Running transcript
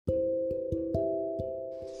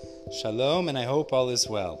Shalom, and I hope all is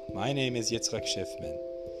well. My name is Yitzchak Schiffman.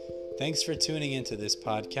 Thanks for tuning into this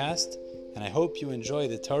podcast, and I hope you enjoy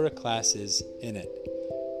the Torah classes in it.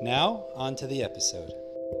 Now, on to the episode.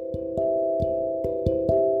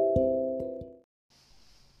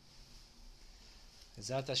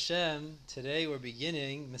 Ezat Hashem, today we're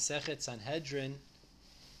beginning Masechet Sanhedrin,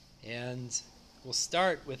 and we'll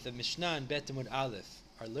start with the Mishnah in Bet Amud Aleph.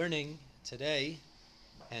 Our learning today,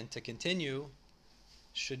 and to continue,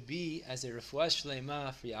 should be as a refuah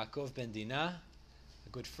shleima for Yaakov ben Dinah, a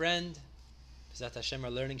good friend. Bezat Hashem,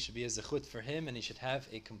 our learning should be a zechut for him, and he should have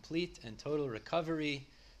a complete and total recovery,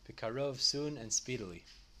 b'karov, soon and speedily.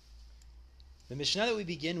 The Mishnah that we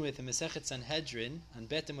begin with in Masechet Sanhedrin on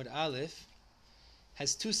Bet Amud Aleph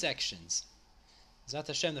has two sections. Bezat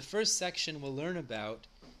Hashem, the first section we'll learn about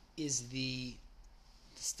is the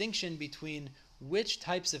distinction between which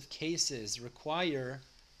types of cases require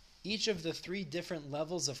each of the three different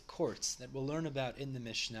levels of courts that we'll learn about in the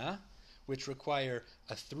Mishnah, which require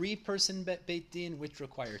a 3-person Beit Din, which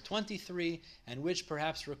require 23, and which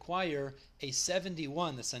perhaps require a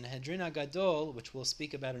 71, the Sanhedrin Agadol, which we'll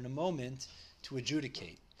speak about in a moment, to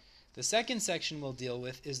adjudicate. The second section we'll deal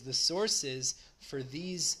with is the sources for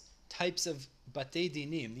these types of Batei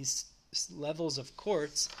Dinim, these levels of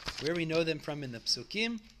courts, where we know them from in the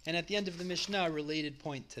Psukim, and at the end of the Mishnah, a related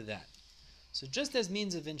point to that. So just as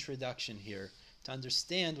means of introduction here, to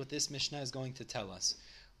understand what this Mishnah is going to tell us,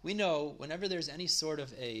 we know whenever there's any sort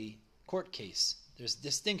of a court case, there's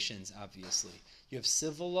distinctions, obviously. You have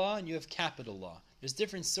civil law and you have capital law. There's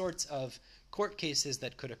different sorts of court cases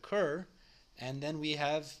that could occur, and then we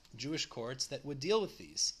have Jewish courts that would deal with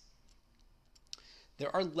these.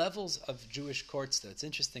 There are levels of Jewish courts, though. It's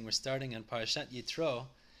interesting, we're starting on Parashat Yitro.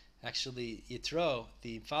 Actually, Yitro,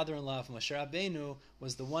 the father-in-law of Moshe Rabbeinu,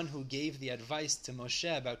 was the one who gave the advice to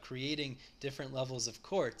Moshe about creating different levels of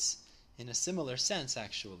courts in a similar sense,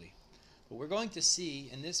 actually. But we're going to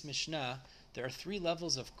see in this Mishnah, there are 3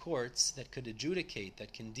 levels of courts that could adjudicate,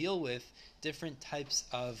 that can deal with different types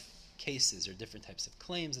of cases or different types of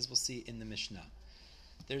claims, as we'll see in the Mishnah.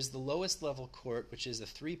 There's the lowest level court, which is a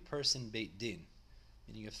 3-person Beit Din.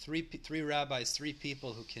 You have three rabbis, 3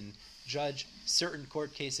 people who can judge certain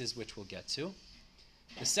court cases, which we'll get to.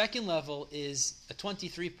 The second level is a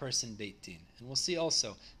 23-person Beit Din. And we'll see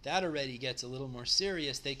also, that already gets a little more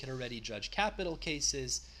serious. They could already judge capital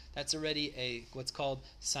cases. That's already what's called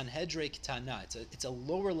Sanhedrin Ktana. It's a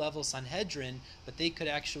lower level Sanhedrin, but they could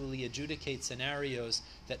actually adjudicate scenarios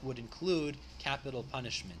that would include capital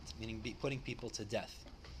punishment, meaning putting people to death.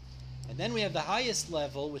 And then we have the highest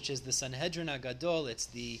level, which is the Sanhedrin Agadol. It's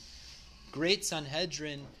the Great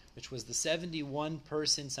Sanhedrin, which was the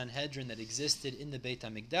 71-person Sanhedrin that existed in the Beit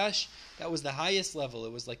HaMikdash. That was the highest level.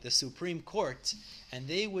 It was like the Supreme Court. And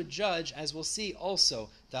they would judge, as we'll see also,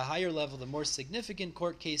 the higher level, the more significant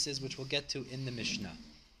court cases, which we'll get to in the Mishnah.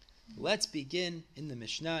 Let's begin in the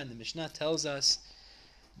Mishnah. And the Mishnah tells us,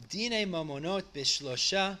 Dinei Mamonot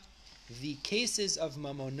Bishlosha, the cases of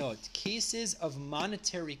mamonot, cases of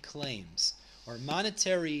monetary claims or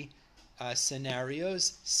monetary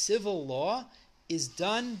scenarios, civil law is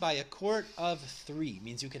done by a court of 3.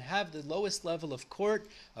 Means you can have the lowest level of court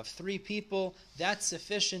of 3 people. That's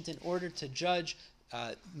sufficient in order to judge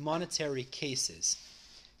monetary cases.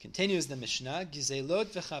 Continues the Mishnah, Gizelot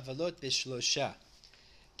v'chavalot bishlosha.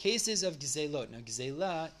 Cases of gizelot. Now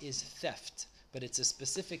gizela is theft, but it's a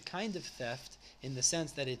specific kind of theft in the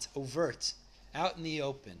sense that it's overt, out in the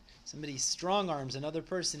open. Somebody strong-arms another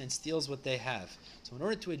person and steals what they have. So in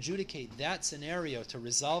order to adjudicate that scenario, to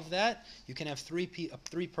resolve that, you can have a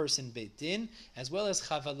 3-person Beit Din, as well as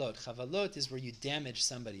chavalot. Chavalot is where you damage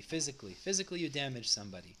somebody physically. Physically you damage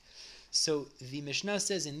somebody. So the Mishnah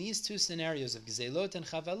says in these 2 scenarios of Gzelot and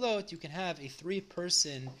Chavalot, you can have a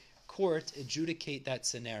 3-person court adjudicate that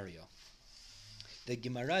scenario. The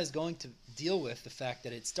Gemara is going to deal with the fact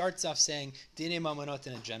that it starts off saying Dinei Mamonot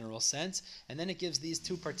in a general sense, and then it gives these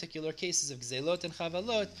 2 particular cases of Gzelot and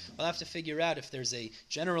Chavalot. We'll have to figure out if there's a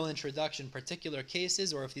general introduction, particular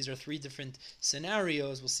cases, or if these are 3 different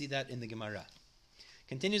scenarios. We'll see that in the Gemara.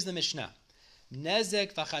 Continues the Mishnah.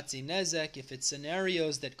 Nezek v'chatzi nezek, if it's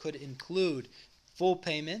scenarios that could include full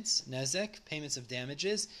payments, nezek, payments of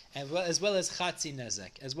damages, as well as chatzi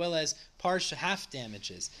nezek, as well as half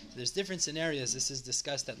damages. So there's different scenarios. This is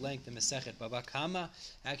discussed at length in Masechet Baba Kama,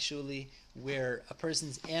 actually, where a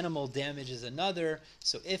person's animal damages another.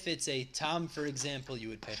 So if it's a tam, for example, you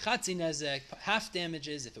would pay chatzi nezek, half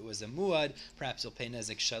damages. If it was a muad, perhaps you'll pay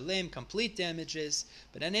nezek shalem, complete damages.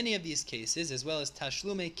 But in any of these cases, as well as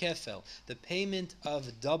tashlume kefel, the payment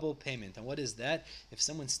of double payment. And what is that? If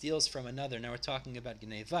someone steals from another, now we're talking about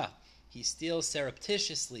gneva. he steals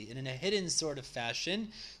surreptitiously and in a hidden sort of fashion,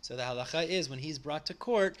 so the halacha is when he's brought to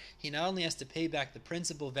court, he not only has to pay back the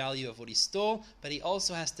principal value of what he stole, but he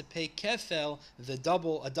also has to pay kefel, a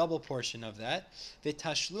double portion of that,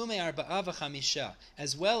 v'tashlume arba'a v'chamisha,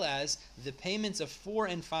 as well as the payments of 4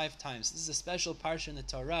 and 5 times. This is a special parsha in the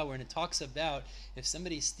Torah where it talks about if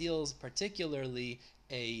somebody steals particularly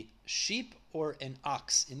a sheep or an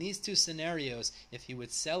ox. In these two scenarios, if he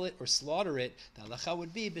would sell it or slaughter it, the halacha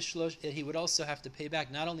would be he would also have to pay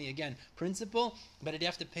back not only, again, principal, but he'd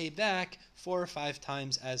have to pay back 4 or 5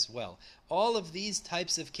 times as well. All of these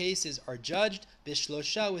types of cases are judged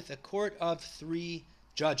bishlosha, with a court of 3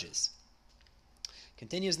 judges.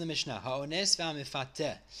 Continues the Mishnah, ha'ones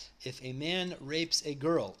v'amifateh, if a man rapes a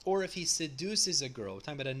girl, or if he seduces a girl, we're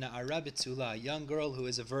talking about a na'ara betula, a young girl who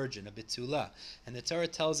is a virgin, a betula, and the Torah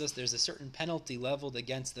tells us there's a certain penalty leveled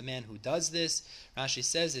against the man who does this. Rashi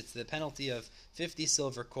says it's the penalty of 50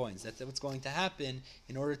 silver coins. That's what's going to happen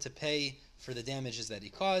in order to pay for the damages that he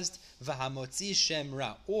caused. V'hamotzi shem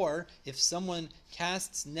ra, or if someone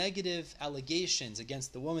casts negative allegations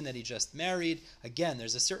against the woman that he just married, again,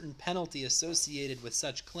 there's a certain penalty associated with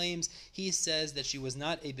such claims. He says that she was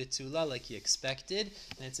not a betula like he expected,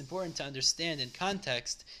 and it's important to understand in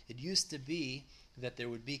context, it used to be that there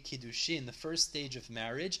would be kiddushin, the first stage of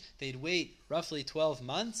marriage. They'd wait roughly 12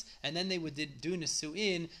 months, and then they would do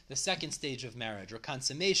nisu'in, the second stage of marriage, or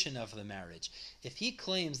consummation of the marriage. If he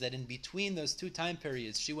claims that in between those 2 time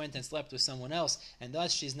periods she went and slept with someone else, and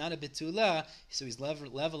thus she's not a betula, so he's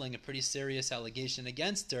leveling a pretty serious allegation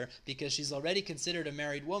against her, because she's already considered a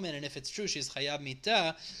married woman, and if it's true she's chayab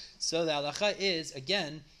mitah. So the halacha is,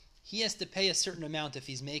 again, he has to pay a certain amount if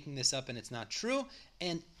he's making this up and it's not true.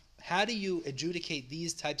 And how do you adjudicate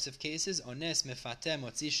these types of cases? Ones mefateh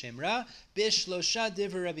motzi shemra bishlosha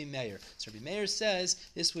divrei Rabbi Meir. So Rabbi Meir says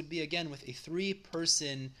this would be again with a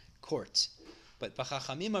 3-person court. But the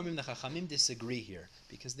Chachamim disagree here,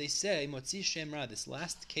 because they say motzi shemra, this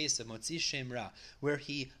last case of motzi shemra, where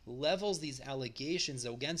he levels these allegations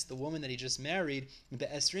against the woman that he just married,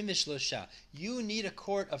 be'esrim v'shlosha, you need a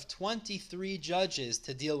court of 23 judges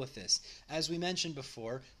to deal with this. As we mentioned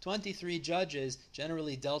before, 23 judges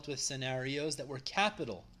generally dealt with scenarios that were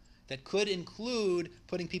capital, that could include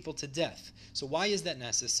putting people to death. So why is that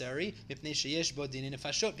necessary?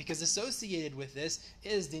 Because associated with this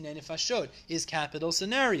is dinei nefashot, is capital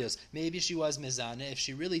scenarios. Maybe she was mezana. If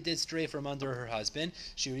she really did stray from under her husband,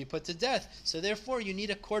 she would be put to death. So therefore, you need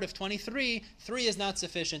a court of 23. 3 is not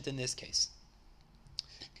sufficient in this case.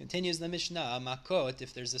 Continues the Mishnah, makot,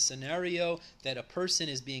 if there's a scenario that a person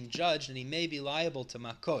is being judged and he may be liable to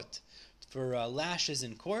makot, for lashes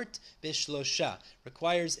in court, bishlosha,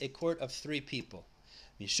 requires a court of 3 people.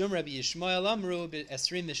 Mishum Rabbi Yishmael amru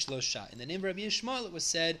esrim bishlosha. In the name of Rabbi Yishmael it was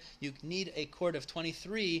said you need a court of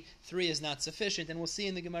 23, 3 is not sufficient, and we'll see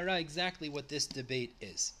in the Gemara exactly what this debate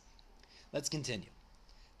is. Let's continue.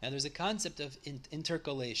 Now there's a concept of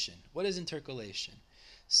intercalation. What is intercalation?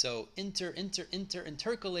 So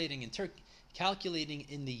calculating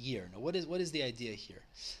in the year. Now, what is the idea here?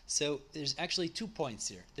 So there's actually 2 points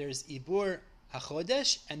here. There's Ibur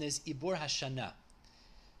HaChodesh and there's Ibur HaShana.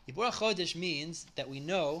 Ibur HaChodesh means that we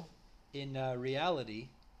know in reality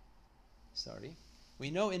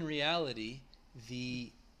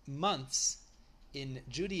the months in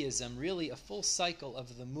Judaism, really a full cycle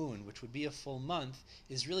of the moon, which would be a full month,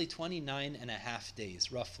 is really 29 and a half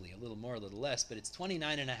days, roughly. A little more, a little less, but it's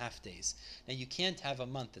 29 and a half days. Now, you can't have a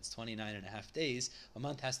month that's 29 and a half days. A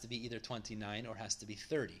month has to be either 29 or has to be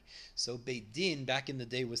 30. So Beit Din, back in the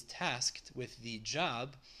day, was tasked with the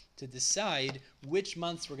job to decide which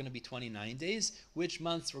months were going to be 29 days, which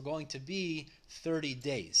months were going to be 30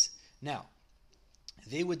 days. Now,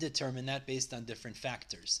 they would determine that based on different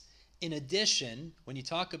factors. In addition, when you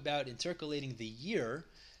talk about intercalating the year,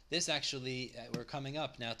 this actually, we're coming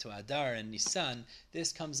up now to Adar and Nisan,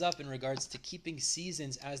 this comes up in regards to keeping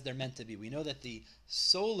seasons as they're meant to be. We know that the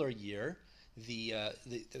solar year, the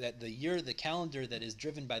calendar that is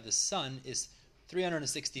driven by the sun is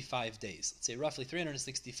 365 days. Let's say roughly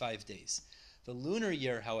 365 days. The lunar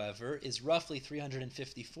year, however, is roughly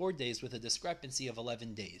 354 days with a discrepancy of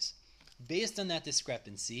 11 days. Based on that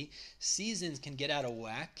discrepancy, seasons can get out of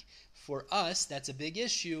whack. For us, that's a big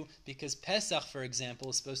issue because Pesach, for example,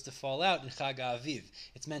 is supposed to fall out in Chag HaAviv.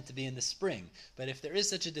 It's meant to be in the spring. But if there is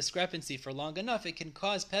such a discrepancy for long enough, it can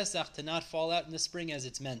cause Pesach to not fall out in the spring as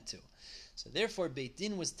it's meant to. So therefore, Beit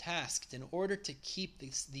Din was tasked in order to keep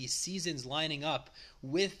these seasons lining up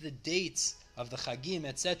with the dates of the Chagim,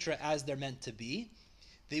 etc., as they're meant to be.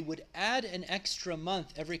 They would add an extra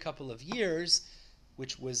month every couple of years,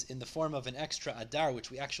 which was in the form of an extra Adar, which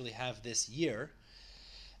we actually have this year.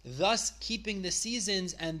 thus keeping the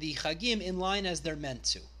seasons and the chagim in line as they're meant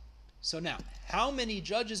to. So now, how many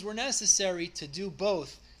judges were necessary to do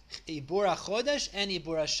both Ibur HaChodesh and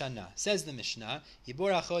Ibur HaShana? Says the Mishnah,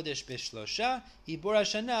 Ibur HaChodesh b'shlosha, Ibur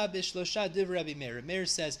HaShana b'shlosha divrei Rabbi Meir. Rabbi Meir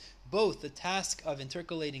says both the task of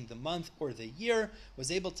intercalating the month or the year was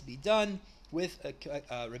able to be done with,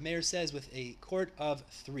 Rabbi Meir says, with a court of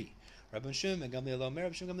 3. Rabbi Shimon ben Gamliel Omer,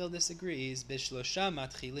 Rabbi Shimon ben Gamliel disagrees, b'shlosha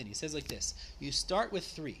matchilin. He says like this, you start with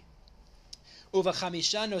 3. Uva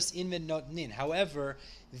chamisha nos'in v'notnin. However,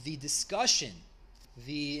 the discussion,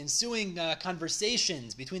 the ensuing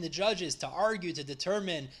conversations between the judges to argue, to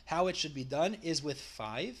determine how it should be done, is with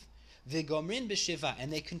 5. V'gomrin b'shiva,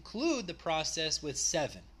 and they conclude the process with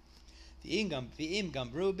 7. V'im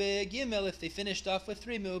gamru b'gimel, if they finished off with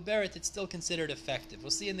 3 me'uberet, it's still considered effective.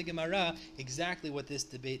 We'll see in the Gemara exactly what this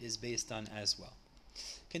debate is based on as well.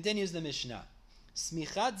 Continues the Mishnah.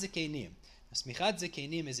 Smichat zekenim. Smichat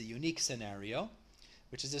zekenim is a unique scenario,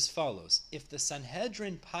 which is as follows. If the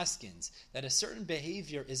Sanhedrin paskins that a certain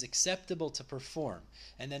behavior is acceptable to perform,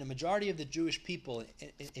 and then a majority of the Jewish people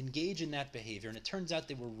engage in that behavior, and it turns out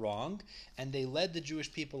they were wrong, and they led the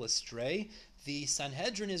Jewish people astray, the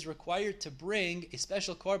Sanhedrin is required to bring a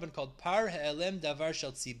special korban called Par Ha'elem Davar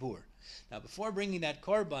Shel Tzibur. Now, before bringing that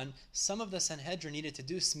korban, some of the Sanhedrin needed to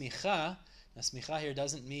do smicha. Now, smicha here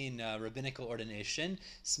doesn't mean rabbinical ordination.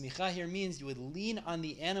 Smicha here means you would lean on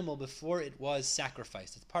the animal before it was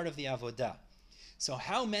sacrificed. It's part of the avodah. So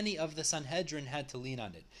how many of the Sanhedrin had to lean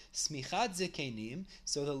on it? Smichat zekenim,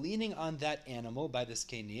 so the leaning on that animal by the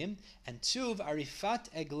skenim, and tuv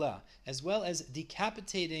arifat egla, as well as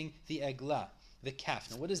decapitating the egla, the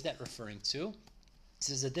calf. Now what is that referring to? This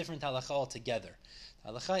is a different halacha altogether.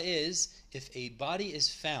 The halacha is, if a body is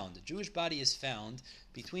found, a Jewish body is found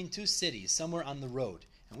between 2 cities, somewhere on the road,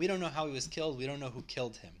 and we don't know how he was killed, we don't know who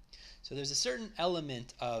killed him. So there's a certain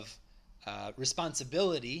element of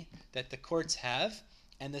responsibility that the courts have,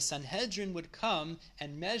 and the Sanhedrin would come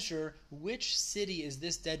and measure which city is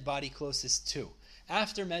this dead body closest to.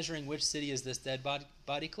 After measuring which city is this dead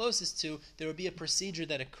body closest to, there would be a procedure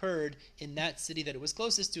that occurred in that city that it was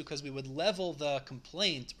closest to, because we would level the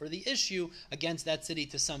complaint or the issue against that city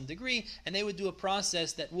to some degree, and they would do a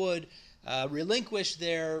process that would relinquish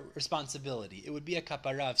their responsibility. It would be a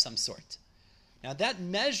kapara of some sort. Now that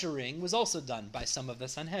measuring was also done by some of the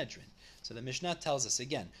Sanhedrin. So the Mishnah tells us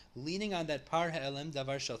again, leaning on that Par Ha'elem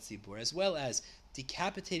Davar Shel Tzibur, as well as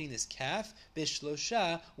decapitating this calf,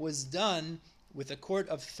 Bishlosha, was done with a court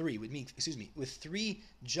of 3, with 3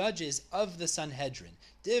 judges of the Sanhedrin.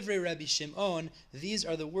 Divrei Rabbi Shimon, these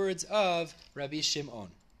are the words of Rabbi Shimon.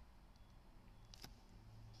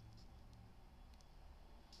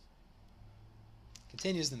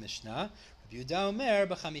 Continues the Mishnah. Rabbi Yehuda Omer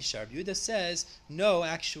b'chamisha. Rabbi Yehuda says, no,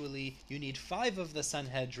 actually, you need 5 of the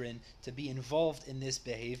Sanhedrin to be involved in this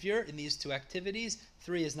behavior, in these 2 activities.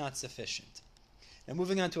 3 is not sufficient. Now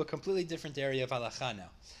moving on to a completely different area of halacha now.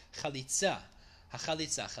 Chalitza.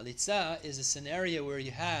 Chalitza is a scenario where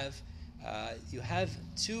you have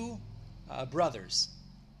 2 brothers.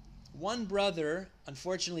 One brother,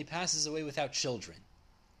 unfortunately, passes away without children.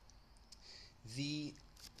 The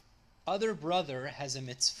other brother has a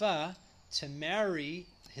mitzvah to marry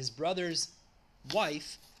his brother's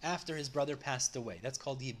wife after his brother passed away. That's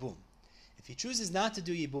called yibum. If he chooses not to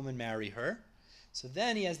do yibum and marry her, so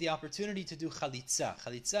then he has the opportunity to do chalitza.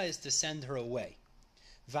 Chalitza is to send her away.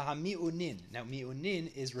 V'hami'unin. Now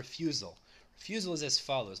mi'unin is refusal. Refusal is as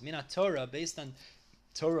follows. Mina Torah, based on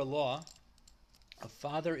Torah law, a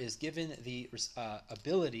father is given the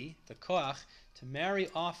ability, the koach, to marry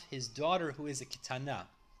off his daughter who is a kitana,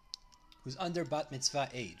 who's under bat mitzvah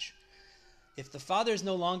age. If the father is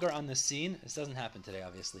no longer on the scene, this doesn't happen today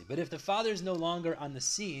obviously, but if the father is no longer on the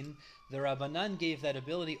scene, the Rabbanan gave that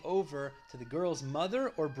ability over to the girl's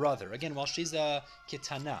mother or brother, again while she's a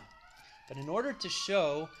kitana. But in order to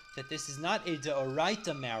show that this is not a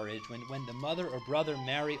deoraita marriage, when the mother or brother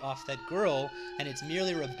marry off that girl and it's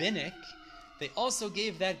merely rabbinic, they also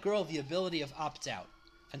gave that girl the ability of opt-out.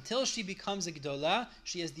 Until she becomes a gdolah,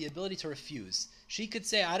 she has the ability to refuse. She could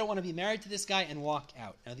say, I don't want to be married to this guy, and walk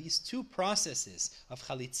out. Now these 2 processes of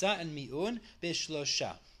chalitza and mi'un,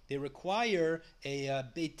 bishlosha, they require a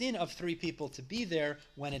beit din of 3 people to be there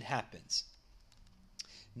when it happens.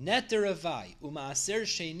 Neter avai umaaser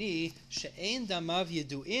sheni she'ein damav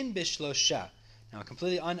yedu'in bishlosha. Now a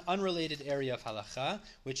completely unrelated area of halacha,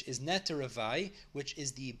 which is neter avai, which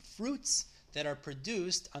is the fruits that are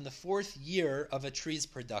produced on the 4th year of a tree's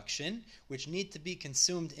production, which need to be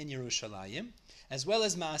consumed in Yerushalayim, as well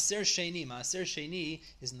as Maaser Sheni. Maaser Sheni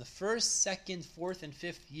is in the 1st, 2nd, 4th, and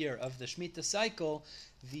 5th year of the Shemitah cycle.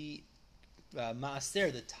 The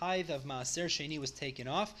Maaser, the tithe of Maaser Sheni was taken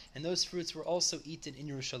off, and those fruits were also eaten in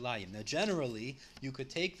Yerushalayim. Now, generally, you could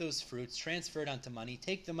take those fruits, transfer it onto money,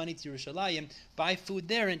 take the money to Yerushalayim, buy food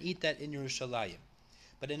there, and eat that in Yerushalayim.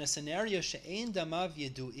 But in a scenario she'ein damav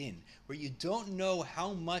yedu'in, where you don't know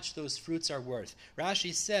how much those fruits are worth,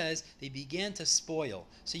 Rashi says they began to spoil.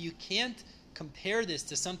 So you can't compare this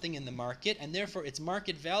to something in the market, and therefore its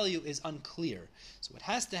market value is unclear. So what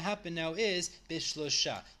has to happen now is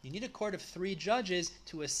bishlosha. You need a court of 3 judges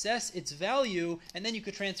to assess its value, and then you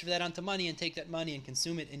could transfer that onto money and take that money and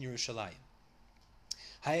consume it in Yerushalayim.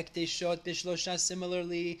 Hayekdeshot bishlosha.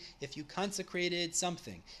 Similarly, if you consecrated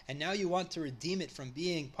something and now you want to redeem it from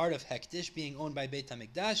being part of hekdesh, being owned by Beit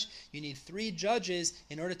HaMikdash, you need 3 judges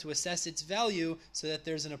in order to assess its value so that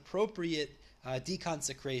there's an appropriate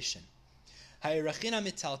deconsecration. Ha'erachin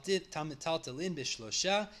mitaltalin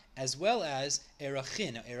bishlosha, as well as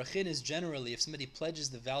erachin. Now, erachin is generally if somebody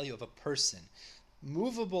pledges the value of a person.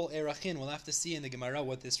 Movable erachin, we'll have to see in the Gemara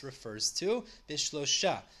what this refers to.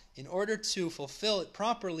 Bishlosha. In order to fulfill it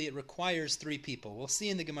properly, it requires 3 people. We'll see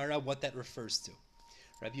in the Gemara what that refers to.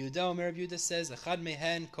 Rabbi Yehuda says, Echad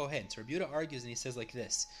mehen kohen. So Rabbi Yehuda argues and he says like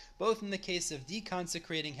this. Both in the case of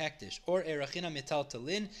deconsecrating hekdesh or erachina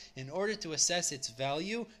metaltalin, in order to assess its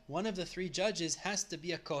value, one of the 3 judges has to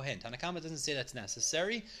be a kohen. Tanakama doesn't say that's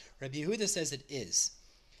necessary. Rabbi Yehuda says it is.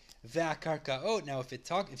 V'akarkaot. Now,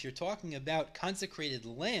 if you're talking about consecrated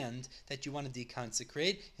land that you want to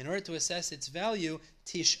deconsecrate, in order to assess its value,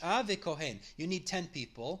 tish'a v'kohen. You need 10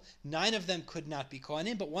 people. 9 of them could not be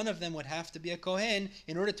kohenim, but 1 of them would have to be a kohen.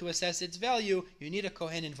 In order to assess its value, you need a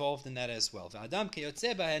kohen involved in that as well. V'adam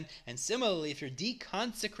keyotze bahen. And similarly, if you're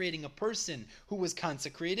deconsecrating a person who was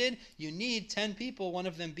consecrated, you need 10 people, 1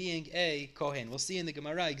 of them being a kohen. We'll see in the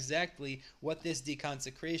Gemara exactly what this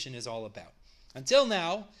deconsecration is all about. Until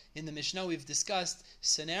now, in the Mishnah, we've discussed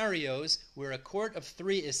scenarios where a court of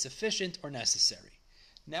 3 is sufficient or necessary.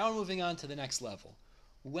 Now we're moving on to the next level.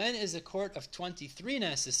 When is a court of 23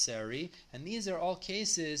 necessary? And these are all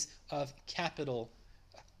cases of capital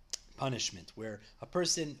punishment, where a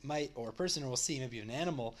person might, or a person, or we'll see, maybe an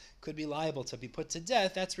animal, could be liable to be put to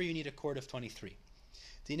death. That's where you need a court of 23.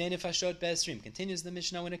 Dinei nefashot be'esrim. Continues the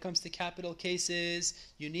Mishnah, when it comes to capital cases,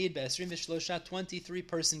 you need be'esrim v'shlosha,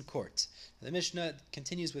 23-person court. The Mishnah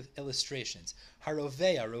continues with illustrations.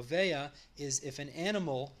 Roveya is if an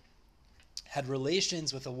animal had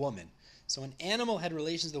relations with a woman. So an animal had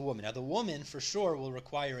relations with a woman. Now the woman, for sure, will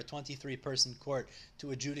require a 23-person court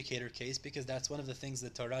to adjudicate her case, because that's one of the things the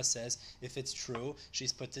Torah says, if it's true,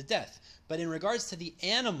 she's put to death. But in regards to the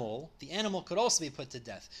animal could also be put to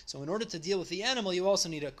death. So in order to deal with the animal, you also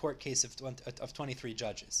need a court case of 23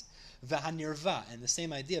 judges. Vahanirva, and the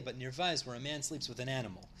same idea, but nirva is where a man sleeps with an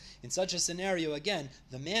animal. In such a scenario, again,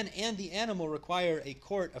 the man and the animal require a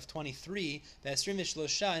court of 23, be'esrim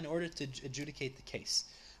v'shlosha, in order to adjudicate the case.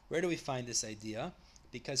 Where do we find this idea?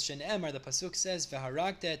 Because Shene'emar, the pasuk says,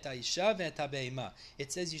 "V'haragta et ha'isha ve'et ha'beima."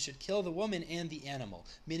 It says you should kill the woman and the animal.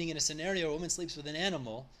 Meaning, in a scenario where a woman sleeps with an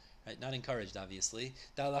animal, right? Not encouraged, obviously.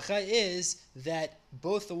 The halacha is that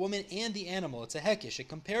both the woman and the animal, it's a hekesh, it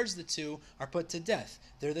compares the two, are put to death.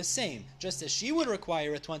 They're the same. Just as she would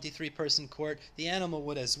require a 23-person court, the animal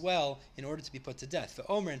would as well, in order to be put to death. For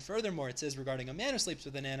Omer, and furthermore, it says regarding a man who sleeps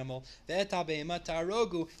with an animal, it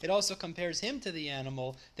also compares him to the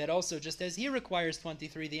animal, that also, just as he requires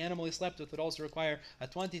 23, the animal he slept with would also require a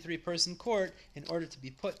 23-person court in order to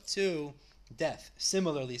be put to death.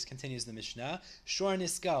 Similarly, continues the Mishnah, shor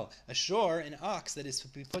niskal, a shor, an ox that is to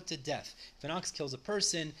be put to death. If an ox kills a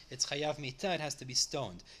person, it's chayav mita, it has to be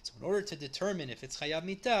stoned. So in order to determine if it's chayav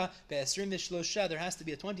mita, be'esrim v'shlosha, there has to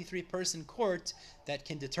be a 23-person court that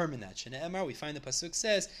can determine that. Shene'emar, we find the pasuk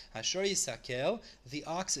says, hashor yisakel, the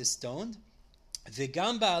ox is stoned,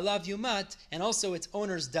 V'gam ba'alav yumat, and also its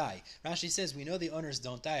owners die. Rashi says we know the owners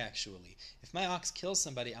don't die actually. If my ox kills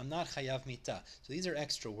somebody, I'm not chayav mita. So these are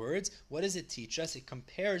extra words. What does it teach us? It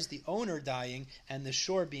compares the owner dying and the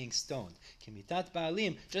shore being stoned. Kimitat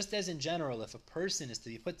ba'alim, just as in general, if a person is to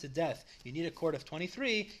be put to death, you need a court of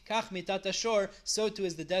 23. Kach mitat ashor, so too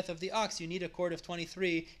is the death of the ox. You need a court of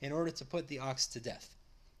 23 in order to put the ox to death.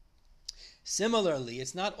 Similarly,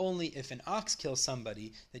 it's not only if an ox kills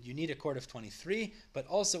somebody that you need a court of 23, but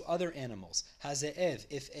also other animals. Haze'ev,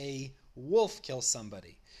 if a wolf kills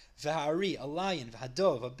somebody. V'ha'ari, a lion.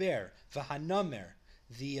 V'hadov, a bear. V'hanomer,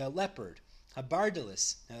 the leopard.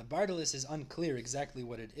 Habardalis. Now, bardalis is unclear exactly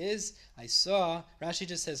what it is. I saw, Rashi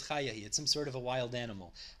just says chayahi, it's some sort of a wild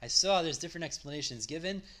animal. I saw there's different explanations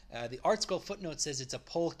given. The Art Scroll footnote says it's a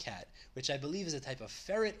polecat, which I believe is a type of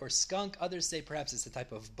ferret or skunk. Others say perhaps it's a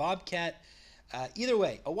type of bobcat. Either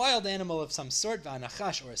way, a wild animal of some sort,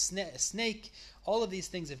 va'anachash, or a snake, all of these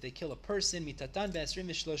things, if they kill a person, mitatan be'esrim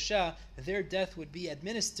v'shlosha, their death would be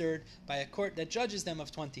administered by a court that judges them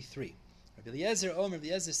of 23. Rabbi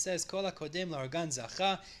Eliezer says, Kol hakodem lahargan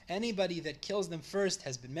zacha, anybody that kills them first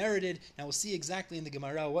has been merited. Now we'll see exactly in the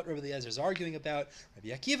Gemara what Rabbi Eliezer is arguing about.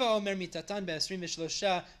 Rabbi Akiva omer mitatan be'esrim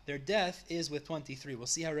v'shlosha, their death is with 23. We'll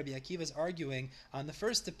see how Rabbi Akiva is arguing on the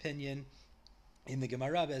first opinion in the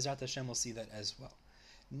Gemara. Be'ezrat Hashem, we'll see that as well.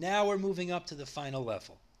 Now we're moving up to the final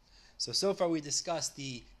level. So far we discussed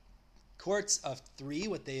the courts of 3,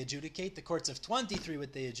 what they adjudicate, the courts of 23,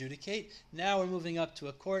 what they adjudicate. Now we're moving up to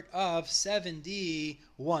a court of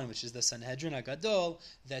 71, which is the Sanhedrin Agadol,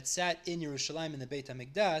 that sat in Yerushalayim in the Beit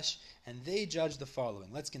HaMikdash, and they judged the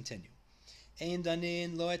following. Let's continue. Ein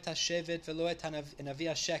danin lo et hashevet velo et hanavi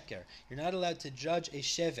hasheker. You're not allowed to judge a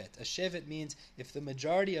shevet. A shevet means if the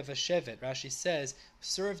majority of a shevet, Rashi says,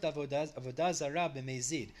 served avodah zarah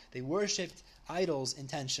b'mezid. They worshipped idols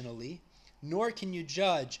intentionally. Nor can you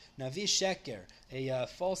judge navi sheker, a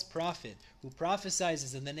false prophet who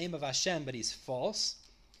prophesizes in the name of Hashem, but he's false.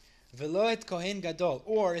 Velo et kohen gadol,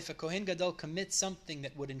 or if a kohen gadol commits something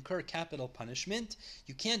that would incur capital punishment,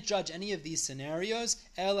 you can't judge any of these scenarios.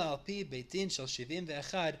 El al pi beit din shel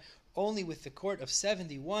 71, only with the court of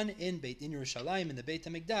 71 in Yerushalayim in the Beit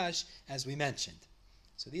HaMikdash, as we mentioned.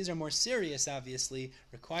 So these are more serious, obviously,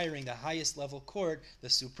 requiring the highest level court, the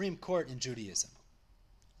Supreme Court in Judaism.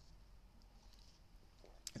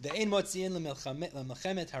 You're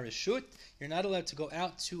not allowed to go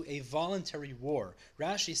out to a voluntary war.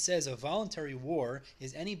 Rashi says a voluntary war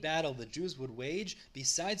is any battle the Jews would wage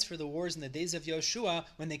besides for the wars in the days of Yoshua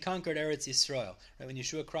when they conquered Eretz Yisrael. Right, when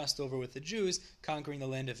Yeshua crossed over with the Jews, conquering the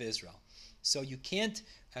land of Israel. So you can't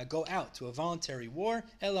go out to a voluntary war,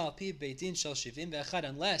 el al pi beit din shel 71,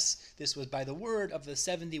 unless this was by the word of the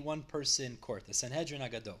 71-person court, the Sanhedrin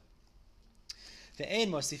Agadol. Ve'ein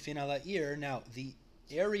mosifin ala ir. Now, the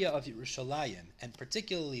area of Yerushalayim, and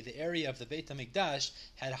particularly the area of the Beit HaMikdash,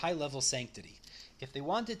 had high-level sanctity. If they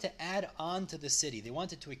wanted to add on to the city, they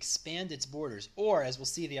wanted to expand its borders, or, as we'll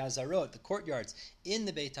see, the Azarot, the courtyards in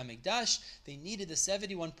the Beit HaMikdash, they needed the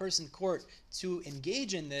 71-person court to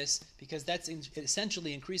engage in this, because that's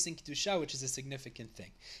essentially increasing Kedusha, which is a significant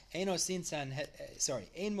thing. Ein mosifin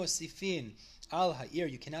al ha'ir,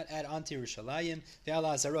 you cannot add on to Yerushalayim, ve'al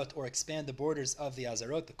Azarot, or expand the borders of the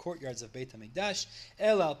Azarot, the courtyards of Beit HaMikdash,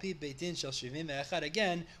 el al pi beit din shel 71,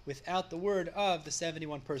 again, without the word of the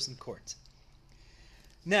 71-person court.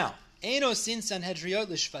 Now, Eino sin Sanhedriot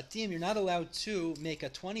l'shvatim, you're not allowed to make a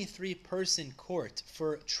 23-person court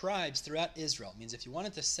for tribes throughout Israel. It means if you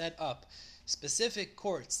wanted to set up specific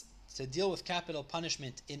courts to deal with capital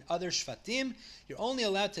punishment in other shvatim, you're only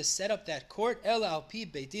allowed to set up that court el al pi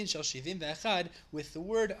beit din shel 71 with the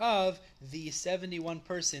word of the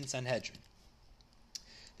 71-person Sanhedrin.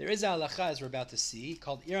 There is a halacha, as we're about to see,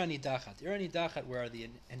 called Ir Nidachat. Ir Nidachat, where the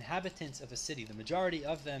inhabitants of a city, the majority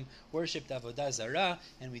of them worshipped avodah zarah,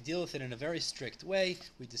 and we deal with it in a very strict way.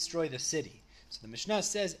 We destroy the city. So the Mishnah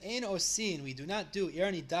says, Ein osin, we do not do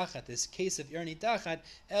Ir Nidachat, this case of Ir Nidachat,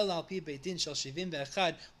 el al pi beit din shel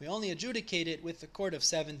 71, we only adjudicate it with the court of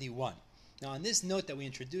 71. Now on this note that we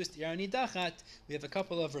introduced Ir Nidachat, we have a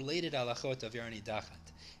couple of related halachot of Ir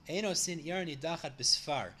Nidachat. Ein osin Ir Nidachat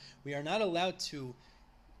b'sfar. We are not allowed to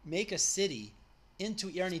make a city into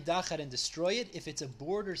Ir Nidachat and destroy it if it's a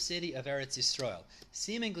border city of Eretz Yisrael.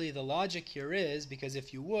 Seemingly the logic here is, because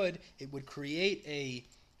if you would, it would create a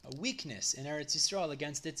weakness in Eretz Yisrael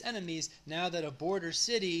against its enemies now that a border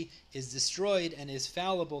city is destroyed and is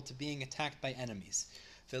fallible to being attacked by enemies.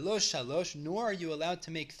 Velo shalosh, nor are you allowed to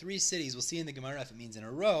make 3 cities. We'll see in the Gemara if it means in a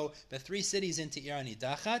row, but 3 cities into Ir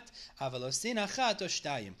Nidachat. Avalosin achat o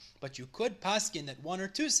shtayim. But you could paskin that 1 or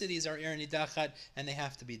 2 cities are Ir Nidachat and they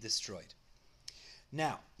have to be destroyed.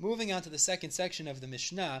 Now, moving on to the second section of the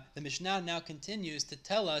Mishnah now continues to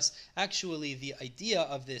tell us actually the idea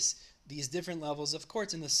of these different levels of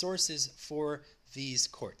courts and the sources for these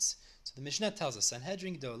courts. So the Mishnah tells us,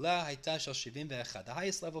 Sanhedrin Gdola Haita Shel 71. The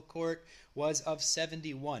highest level court was of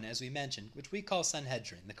 71, as we mentioned, which we call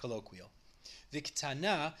Sanhedrin, the colloquial.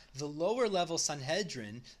 Viktana, the lower level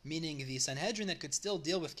Sanhedrin, meaning the Sanhedrin that could still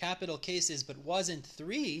deal with capital cases but wasn't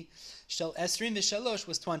 3, Shel Esrim V'Shalosh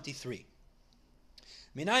was 23.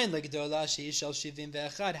 How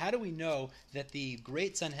do we know that the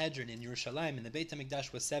great Sanhedrin in Yerushalayim in the Beit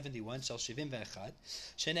HaMikdash was 71, Shel 71?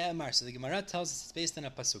 So the Gemara tells us it's based on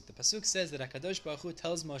a pasuk. The pasuk says that HaKadosh Baruch Hu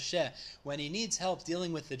tells Moshe when he needs help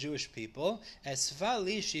dealing with the Jewish people, Esfa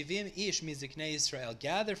li 70 ish miziknei Yisrael,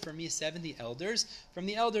 gather for me 70 elders from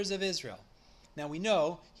the elders of Israel. Now we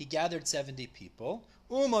know he gathered 70 people.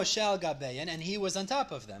 Moshe al gabeyan, and he was on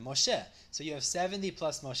top of them, Moshe. So you have 70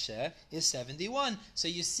 plus Moshe is 71. So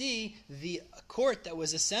you see the court that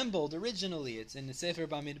was assembled originally, it's in the Sefer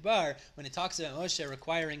Bamidbar, when it talks about Moshe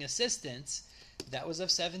requiring assistance, that was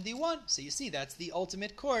of 71. So you see, that's the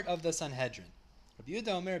ultimate court of the Sanhedrin. Rabbi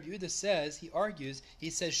Yehuda says, he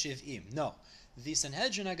says Shiv'im. No. The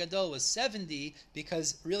Sanhedrin Agadol was 70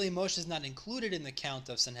 because really Moshe is not included in the count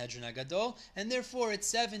of Sanhedrin Agadol, and therefore it's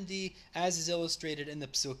 70 as is illustrated in the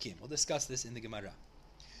Psukim. We'll discuss this in the Gemara.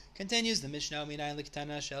 Continues the Mishnah, how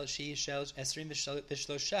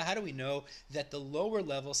do we know that the lower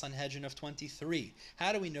level Sanhedrin of 23,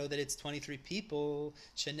 how do we know that it's 23 people?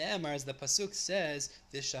 Shene'emar, as the Pasuk says,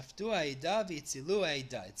 V'shaftu ha'ida v'itzilu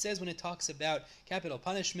ha'ida. It says when it talks about capital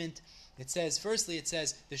punishment, it says, firstly,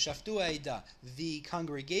 V'shaftu ha'ida, the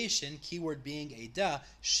congregation, keyword being Eida,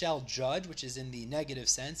 shall judge, which is in the negative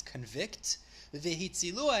sense, convict.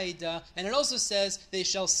 V'hitzilu ha'ida, and it also says, they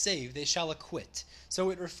shall save, they shall acquit. So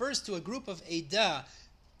it refers to a group of Eida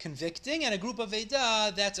convicting and a group of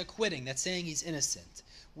Eida that's acquitting, that's saying he's innocent.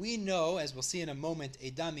 We know, as we'll see in a moment,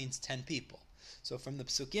 Eida means 10 people. So from the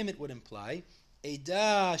Psukim it would imply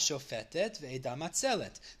Eida shofetet ve'eida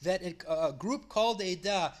matzelet, that a group called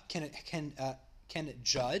Eida can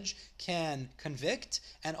judge, can convict,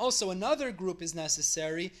 and also another group is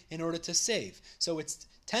necessary in order to save. So it's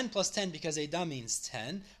 10 plus 10 because Eida means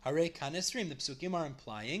 10. Hare kanesrim, the Psukim are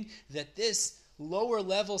implying that this lower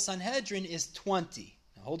level Sanhedrin is 20.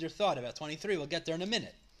 Now hold your thought about 23, we'll get there in a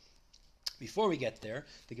minute. Before we get there,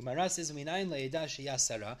 the Gemara says,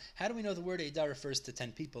 how do we know the word Eida refers to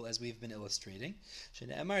 10 people, as we've been illustrating?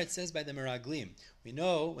 It says by the Meraglim. We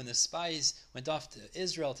know when the spies went off to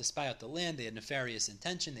Israel to spy out the land, they had nefarious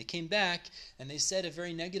intention. They came back, and they said a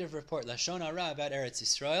very negative report, Lashon Hara, about Eretz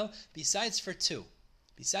Yisrael, besides for 2.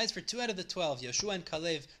 Besides, for 2 out of the 12, Yoshua and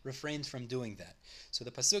Kalev refrained from doing that. So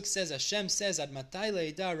the Pasuk says, Hashem says, Ad matai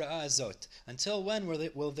le'edah ra'a azot. Until when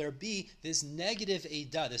will there be this negative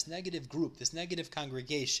Eidah, this negative group, this negative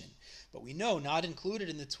congregation? But we know, not included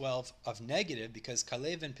in the 12 of negative, because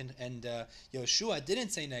Kalev and Yoshua didn't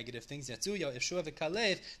say negative things. Yatzu, Yoshua and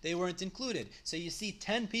Kalev, they weren't included. So you see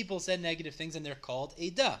 10 people said negative things, and they're called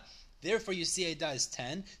Eidah. Therefore, you see Eidah is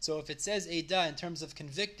 10. So if it says Eidah in terms of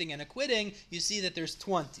convicting and acquitting, you see that there's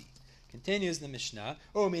 20. Continues the Mishnah.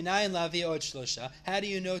 How do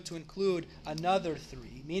you know to include another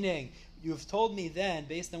 3? Meaning, you've told me then,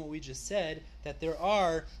 based on what we just said, that there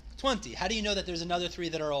are 20. How do you know that there's another 3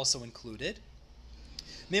 that are also included?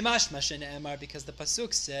 Because the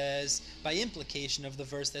Pasuk says, by implication of the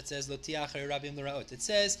verse that says, it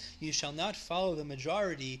says, you shall not follow the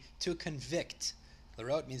majority to convict.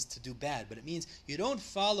 L'raot means to do bad, but it means you don't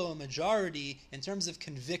follow a majority in terms of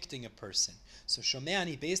convicting a person. So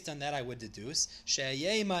Shomeani, based on that, I would deduce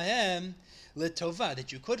she'ayeh mahem l'tova,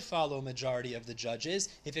 that you could follow a majority of the judges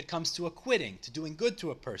if it comes to acquitting, to doing good to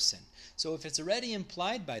a person. So if it's already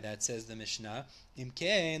implied by that, says the Mishnah, if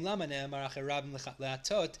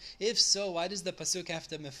so, why does the Pasuk have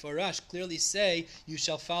to meforash clearly say you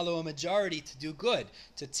shall follow a majority to do good,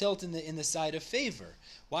 to tilt in the side of favor?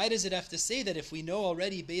 Why does it have to say that if we know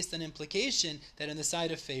already based on implication that in the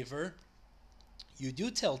side of favor you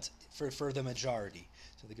do tilt for the majority?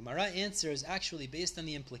 So the Gemara answers, actually based on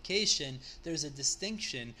the implication, there's a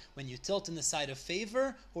distinction when you tilt in the side of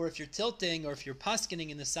favor, or if you're tilting, or if you're paskening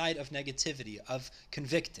in the side of negativity, of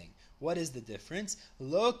convicting. What is the difference?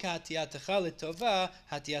 Lo k'hatiyatecha letova,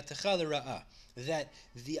 hatiyatecha l'ra'ah. That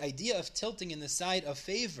the idea of tilting in the side of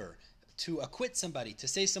favor to acquit somebody, to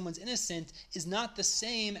say someone's innocent, is not the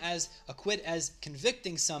same as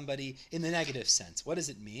convicting somebody in the negative sense. What does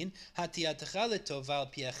it mean?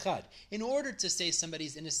 In order to say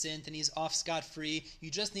somebody's innocent and he's off scot-free,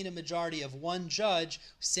 you just need a majority of one judge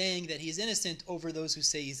saying that he's innocent over those who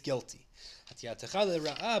say he's guilty.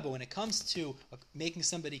 But when it comes to making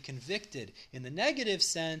somebody convicted in the negative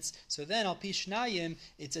sense, so then al pi shnayim,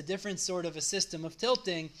 it's a different sort of a system of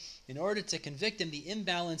tilting. In order to convict him, the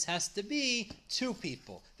imbalance has to be 2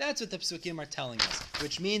 people. That's what the Psukim are telling us.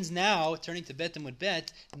 Which means now, turning to Bet Amud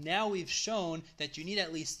Bet, now we've shown that you need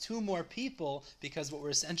at least 2 more people, because what we're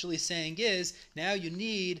essentially saying is, now you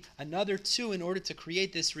need another 2 in order to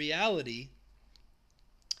create this reality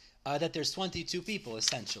that there's 22 people,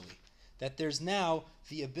 essentially. That there's now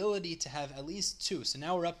the ability to have at least 2. So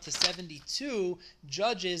now we're up to 72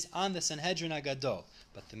 judges on the Sanhedrin Agadol.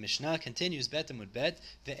 But the Mishnah continues, Bet Amud Bet,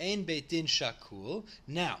 Ve'ein Beit Din Shakul.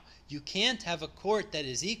 Now, you can't have a court that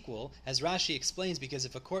is equal, as Rashi explains, because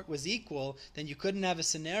if a court was equal, then you couldn't have a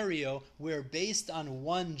scenario where based on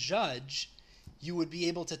one judge, you would be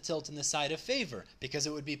able to tilt in the side of favor, because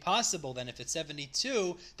it would be possible then, if it's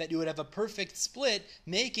 72, that you would have a perfect split,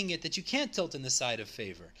 making it that you can't tilt in the side of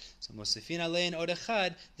favor. So Mosifin Alein Od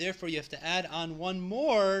Echad, therefore you have to add on one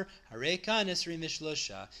more, Harei Kan Esrim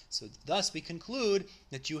Mishlosha. So thus we conclude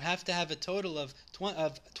that you have to have a total of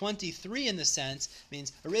 23 in the sense,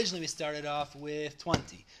 means originally we started off with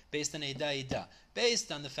 20, based on Ida,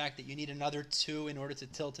 based on the fact that you need another 2 in order to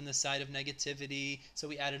tilt in the side of negativity, so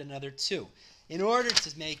we added another 2. In order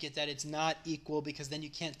to make it that it's not equal, because then you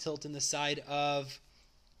can't tilt in the side of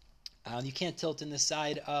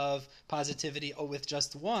positivity with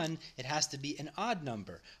just 1. It has to be an odd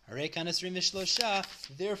number.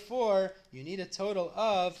 Therefore, you need a total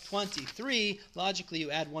of 23. Logically,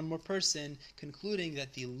 you add one more person, concluding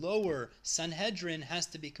that the lower Sanhedrin has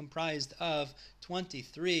to be comprised of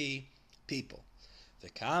 23 people. The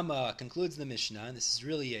Kama concludes the Mishnah, and this is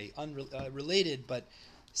really a unrelated but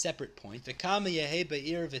separate point. How many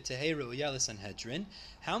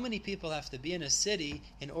people have to be in a city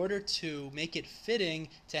in order to make it fitting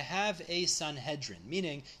to have a Sanhedrin?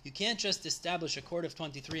 Meaning, you can't just establish a court of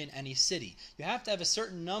 23 in any city. You have to have a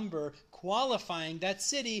certain number qualifying that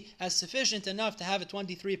city as sufficient enough to have a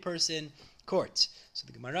 23-person court. So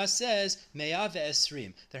the Gemara says, Me'ah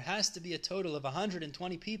ve'esrim. There has to be a total of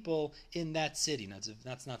 120 people in that city. Now,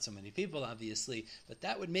 that's not so many people, obviously, but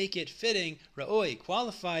that would make it fitting, ra'oi,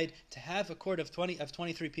 qualified, to have a court of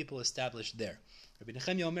 23 people established there. Rabbi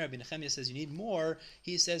Nechemia says you need more.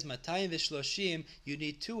 He says, Matayim v'shloshim, you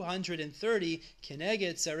need 230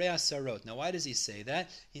 keneged sarei asarot. Now, why does he say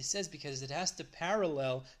that? He says because it has to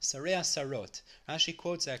parallel sarei asarot. Rashi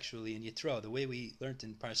quotes actually in Yitro, the way we learned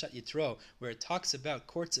in Parashat Yitro, where it talks about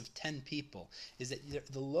courts of 10 people, is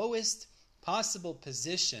that the lowest possible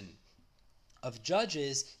position of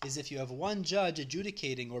judges is if you have one judge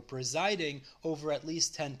adjudicating or presiding over at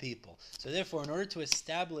least 10 people. So therefore, in order to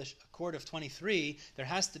establish a court of 23, there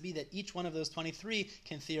has to be that each one of those 23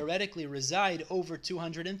 can theoretically reside over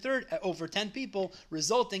 10 people,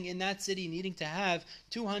 resulting in that city needing to have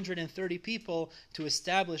 230 people to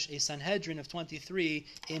establish a Sanhedrin of 23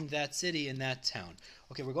 in that city, in that town.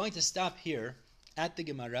 Okay, we're going to stop here at the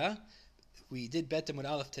Gemara. We did Bet Amud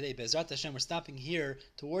Aleph today. Be'ezrat Hashem, we're stopping here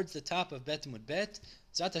towards the top of Bet Amud Bet.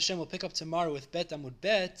 Be'ezrat Hashem, we'll pick up tomorrow with Bet Amud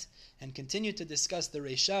Bet and continue to discuss the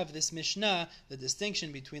Reisha of this Mishnah, the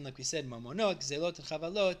distinction between, like we said, Mamonot, Gzelot, and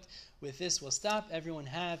Chavalot. With this, we'll stop. Everyone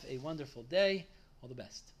have a wonderful day. All the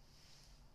best.